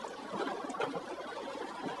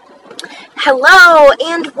Hello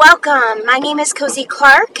and welcome. My name is Cozy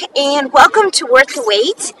Clark and welcome to Worth the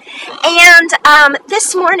Wait. And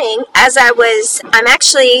this morning, I'm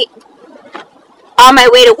actually on my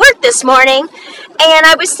way to work this morning, and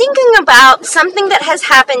I was thinking about something that has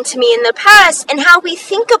happened to me in the past and how we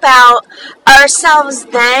think about ourselves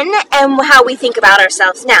then and how we think about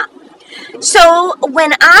ourselves now. So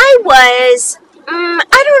when I was I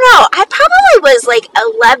don't know. I probably was like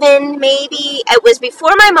 11, maybe. It was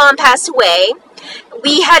before my mom passed away.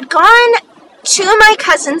 We had gone to my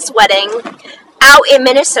cousin's wedding out in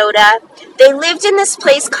Minnesota. They lived in this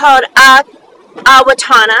place called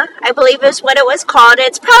Owatonna, I believe is what it was called.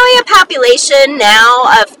 It's probably a population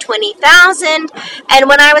now of 20,000. And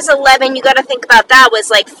when I was 11, you got to think about that was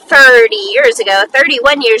like 31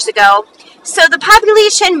 years ago. So the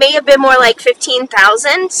population may have been more like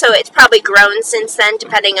 15,000, so it's probably grown since then,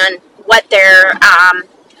 depending on what their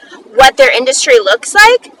industry looks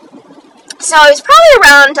like. So I was probably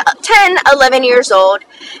around 10, 11 years old,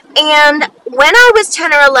 and when I was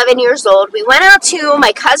 10 or 11 years old, we went out to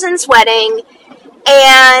my cousin's wedding,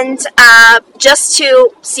 and just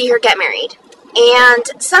to see her get married. And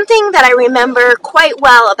something that I remember quite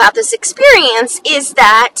well about this experience is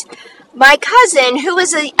that my cousin, who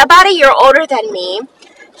was about a year older than me,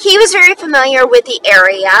 he was very familiar with the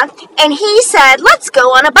area, and he said, let's go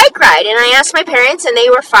on a bike ride. And I asked my parents, and they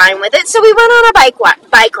were fine with it, so we went on a bike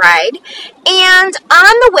ride. And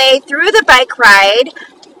on the way through the bike ride,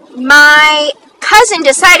 my cousin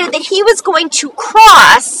decided that he was going to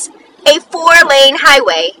cross a 4-lane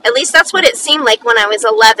highway. At least that's what it seemed like when I was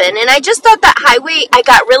 11. And I just thought that highway, I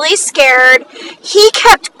got really scared. He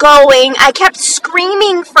kept going. I kept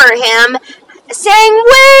screaming for him, saying,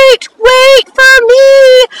 wait for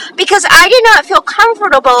me, because I did not feel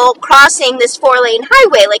comfortable crossing this 4-lane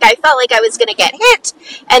highway. Like, I felt like I was going to get hit,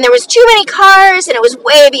 and there was too many cars, and it was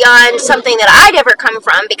way beyond something that I'd ever come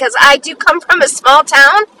from, because I do come from a small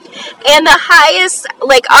town, and the highest,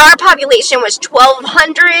 like, our population was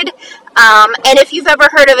 1,200, and if you've ever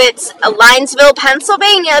heard of it, it's Linesville,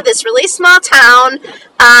 Pennsylvania, this really small town,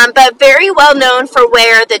 but very well known for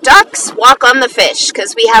where the ducks walk on the fish,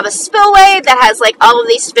 because we have a spillway that has like all of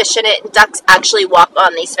these fish in it, and ducks actually walk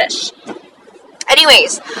on these fish.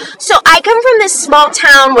 Anyways, so I come from this small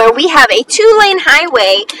town where we have a 2-lane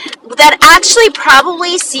highway that actually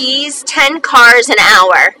probably sees 10 cars an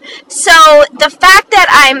hour. So the fact that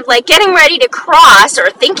I'm like getting ready to cross or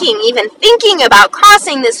even thinking about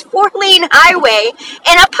crossing this 4-lane highway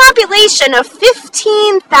in a population of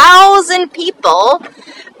 15,000 people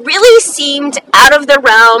really seemed out of the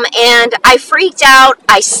realm, and I freaked out.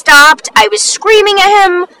 I stopped. I was screaming at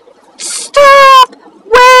him, stop!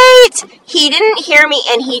 Wait! He didn't hear me,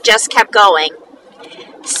 and he just kept going.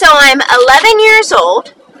 So I'm 11 years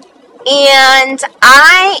old, and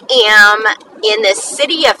I am in this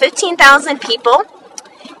city of 15,000 people,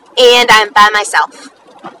 and I'm by myself.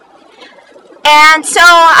 And so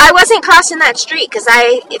I wasn't crossing that street, because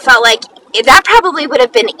it felt like that probably would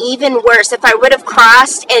have been even worse if I would have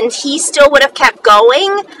crossed and he still would have kept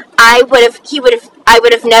going. I would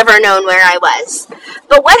have never known where I was.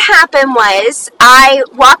 But what happened was I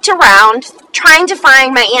walked around trying to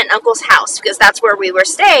find my aunt and uncle's house, because that's where we were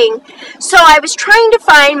staying. So I was trying to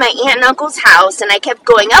find my aunt and uncle's house, and I kept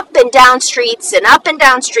going up and down streets, and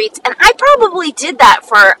I probably did that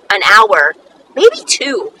for an hour, maybe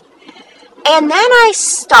 2. And then I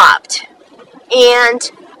stopped, and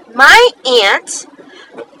my aunt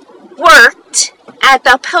worked at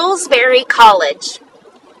the Pillsbury College.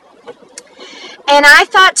 And I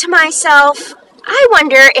thought to myself, I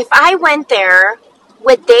wonder if I went there,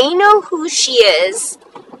 would they know who she is?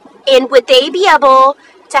 And would they be able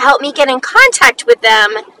to help me get in contact with them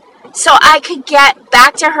so I could get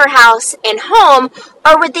back to her house and home?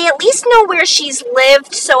 Or would they at least know where she's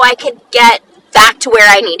lived so I could get back to where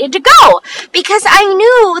I needed to go? Because I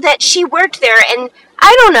knew that she worked there, and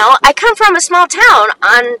I don't know, I come from a small town.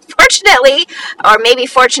 Unfortunately, or maybe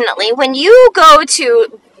fortunately, when you go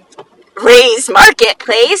to Ray's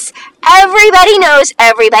Marketplace, everybody knows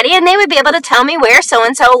everybody, and they would be able to tell me where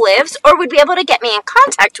so-and-so lives, or would be able to get me in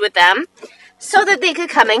contact with them so that they could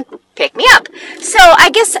come and pick me up. So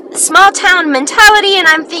I guess small town mentality, and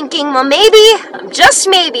I'm thinking, well, maybe, just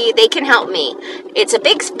maybe, they can help me. It's a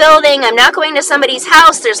big building. I'm not going to somebody's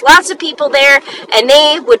house. There's lots of people there, and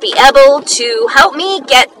they would be able to help me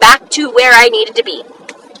get back to where I needed to be.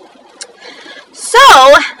 So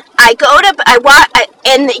I go to,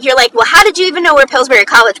 and you're like, well, how did you even know where Pillsbury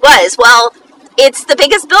College was? Well, it's the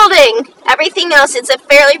biggest building. Everything else, it's a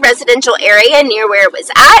fairly residential area near where it was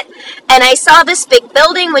at. And I saw this big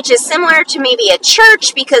building, which is similar to maybe a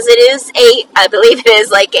church, because it is I believe it is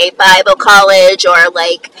like a Bible college, or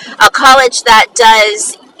like a college that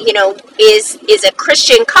does, is a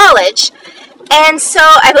Christian college. And so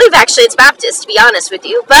I believe actually it's Baptist, to be honest with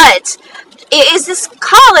you. But it is this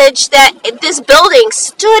college that this building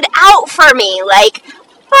stood out for me. Like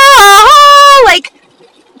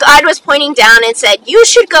God was pointing down and said, you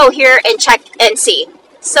should go here and check and see.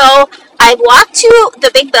 So I walked to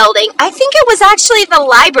the big building. I think it was actually the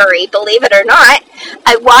library, believe it or not.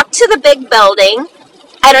 I walked to the big building.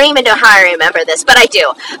 I don't even know how I remember this, but I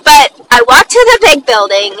do. But I walked to the big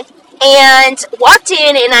building and walked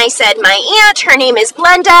in, and I said, my aunt, her name is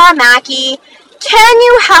Glenda Mackey. Can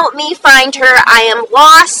you help me find her? I am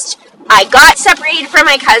lost. I got separated from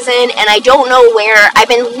my cousin, and I don't know where. I've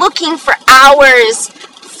been looking for hours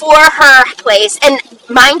for her place. And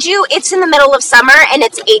mind you, it's in the middle of summer, and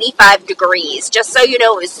it's 85 degrees. Just so you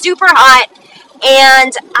know, it was super hot,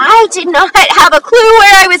 and I did not have a clue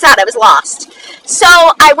where I was at. I was lost. So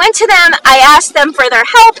I went to them. I asked them for their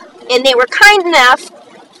help, and they were kind enough.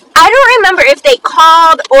 I don't remember if they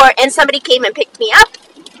called and somebody came and picked me up,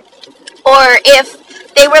 or if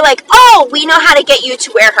they were like, oh, we know how to get you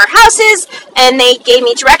to where her house is, and they gave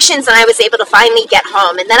me directions, and I was able to finally get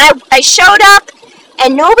home. And then I showed up,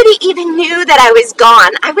 and nobody even knew that I was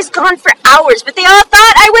gone. I was gone for hours, but they all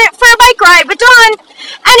thought I went for a bike ride with Dawn.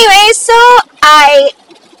 Anyway, so I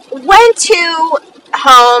went to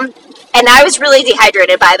home, and I was really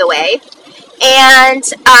dehydrated, by the way. And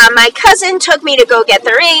my cousin took me to go get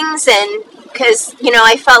the rings, and because,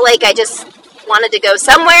 I felt like I just wanted to go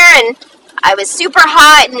somewhere, and I was super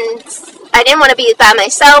hot, and I didn't want to be by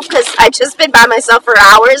myself, because I've just been by myself for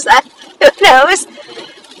hours. Who knows?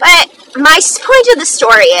 But my point of the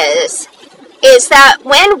story is that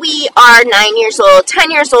when we are 9 years old,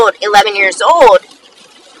 10 years old, 11 years old,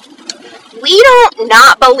 we don't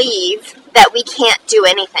not believe that we can't do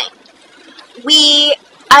anything.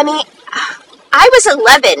 I was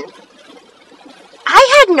 11.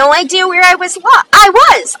 I had no idea where I was.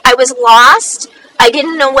 I was lost. I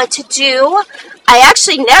didn't know what to do. I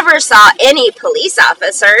actually never saw any police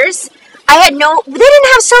officers. They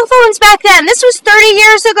didn't have cell phones back then. This was 30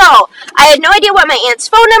 years ago. I had no idea what my aunt's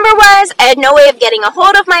phone number was. I had no way of getting a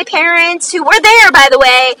hold of my parents, who were there, by the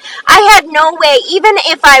way. I had no way. Even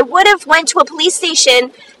if I would have went to a police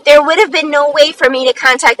station, there would have been no way for me to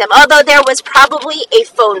contact them. Although there was probably a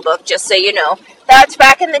phone book, just so you know. That's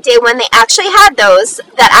back in the day when they actually had those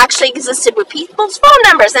that actually existed with people's phone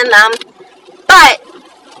numbers in them. But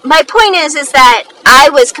my point is that I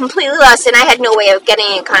was completely lost, and I had no way of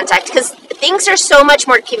getting in contact, because things are so much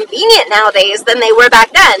more convenient nowadays than they were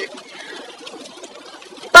back then.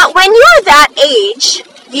 But when you're that age,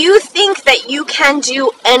 you think that you can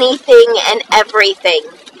do anything and everything.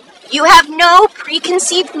 You have no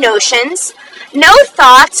preconceived notions, no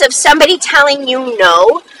thoughts of somebody telling you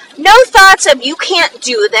no, no thoughts of you can't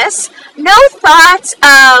do this, no thoughts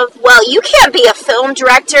of, well, you can't be a film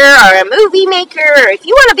director or a movie maker, or if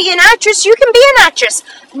you want to be an actress, you can be an actress.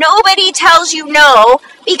 Nobody tells you no,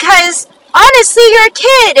 because honestly, you're a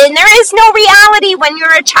kid, and there is no reality when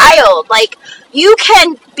you're a child. Like, you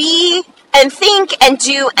can be and think and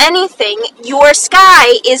do anything. Your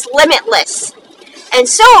sky is limitless. And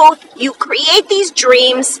so, you create these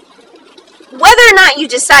dreams, whether or not you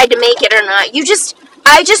decide to make it or not.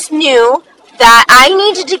 I just knew that I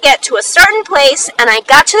needed to get to a certain place, and I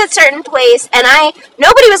got to that certain place, and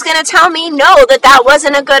nobody was going to tell me no, that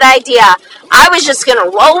wasn't a good idea. I was just going to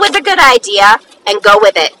roll with a good idea and go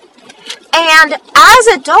with it. And as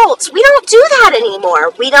adults, we don't do that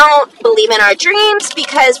anymore. We don't believe in our dreams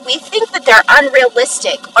because we think that they're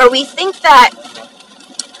unrealistic, or we think that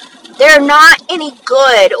they're not any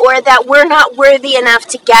good, or that we're not worthy enough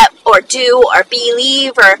to get or do or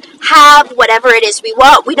believe or have whatever it is we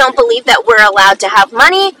want. We don't believe that we're allowed to have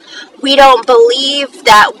money. We don't believe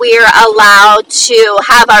that we're allowed to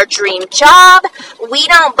have our dream job. We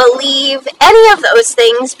don't believe any of those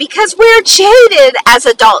things because we're jaded as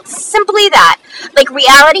adults. Simply that. Like,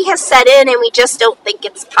 reality has set in and we just don't think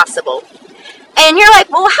it's possible. And you're like,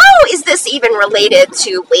 well, how is this even related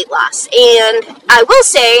to weight loss? And I will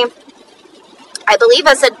say, I believe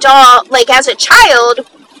as a child,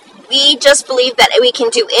 we just believe that we can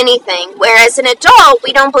do anything. Whereas an adult,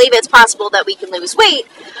 we don't believe it's possible that we can lose weight.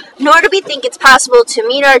 nor do we think it's possible to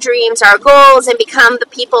meet our dreams, our goals, and become the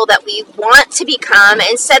people that we want to become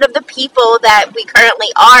instead of the people that we currently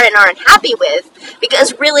are and aren't happy with,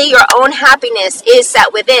 because really your own happiness is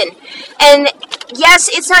set within. And yes,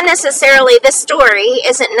 it's not necessarily, this story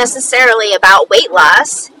isn't necessarily about weight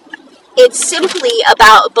loss. It's simply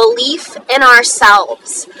about belief in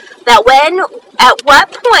ourselves. That at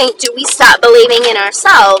what point do we stop believing in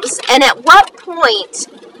ourselves, and at what point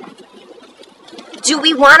do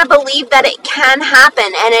we want to believe that it can happen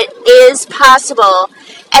and it is possible,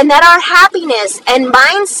 and that our happiness and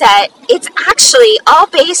mindset, it's actually all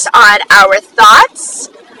based on our thoughts,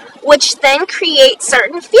 which then create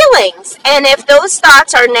certain feelings. And if those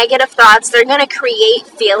thoughts are negative thoughts, they're going to create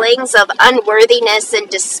feelings of unworthiness and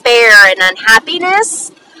despair and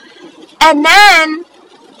unhappiness. And then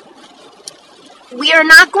we are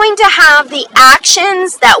not going to have the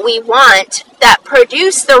actions that we want that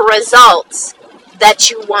produce the results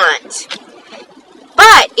that you want.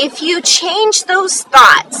 But if you change those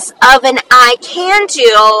thoughts of an I can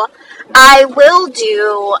do, I will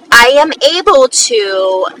do, I am able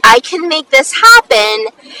to, I can make this happen,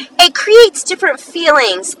 it creates different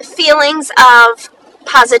feelings. Feelings of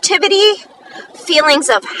positivity, feelings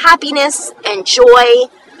of happiness and joy,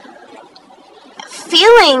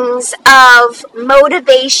 feelings of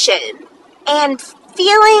motivation, and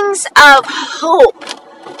feelings of hope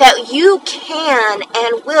that you can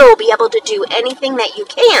and will be able to do anything that you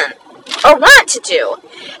can or want to do.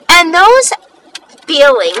 And those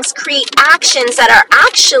feelings create actions that are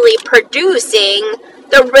actually producing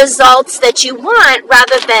the results that you want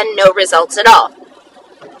rather than no results at all.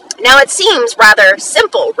 Now it seems rather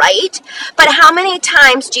simple, right? But how many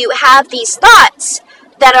times do you have these thoughts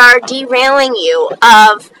that are derailing you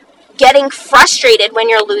of getting frustrated when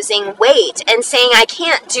you're losing weight and saying, I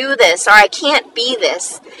can't do this or I can't be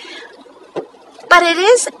this? But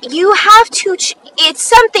it's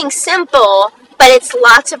something simple, but it's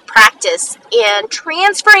lots of practice in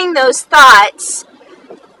transferring those thoughts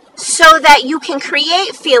so that you can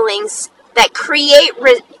create feelings that create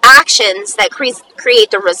actions that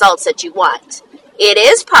create the results that you want. It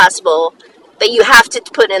is possible, but you have to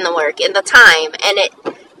put in the work and the time. And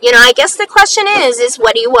I guess the question is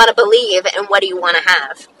what do you want to believe and what do you want to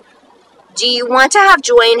have? Do you want to have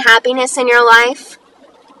joy and happiness in your life?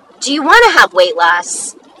 Do you want to have weight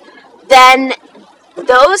loss? Then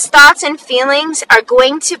those thoughts and feelings are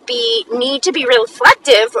going to need to be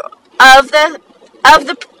reflective of the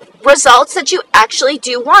results that you actually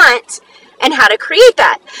do want and how to create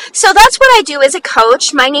that. So that's what I do as a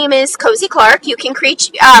coach. My name is Cozy Clark. You can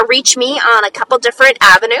reach me on a couple different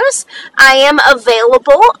avenues. I am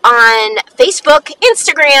available on Facebook,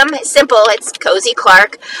 Instagram. Simple, it's Cozy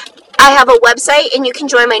Clark. I have a website, and you can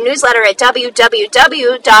join my newsletter at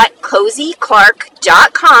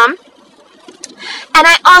www.cozyclark.com. And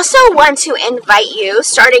I also want to invite you,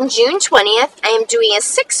 starting June 20th, I am doing a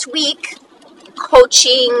 6-week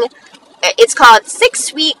coaching. It's called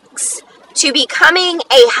 6 Weeks to Becoming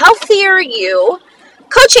a Healthier You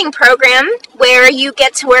coaching program, where you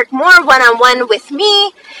get to work more one-on-one with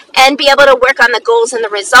me and be able to work on the goals and the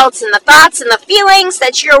results and the thoughts and the feelings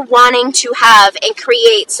that you're wanting to have and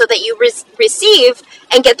create so that you receive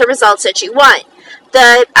and get the results that you want.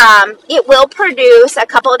 It will produce a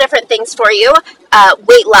couple of different things for you.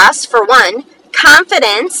 Weight loss, for one.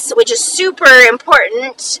 Confidence, which is super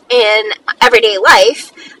important in everyday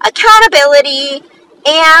life. Accountability.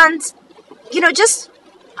 And, just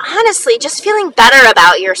feeling better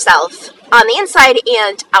about yourself on the inside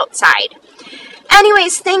and outside.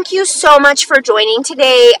 Anyways, thank you so much for joining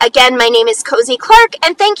today. Again, my name is Cozy Clark,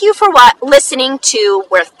 and thank you for listening to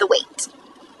Worth the Wait.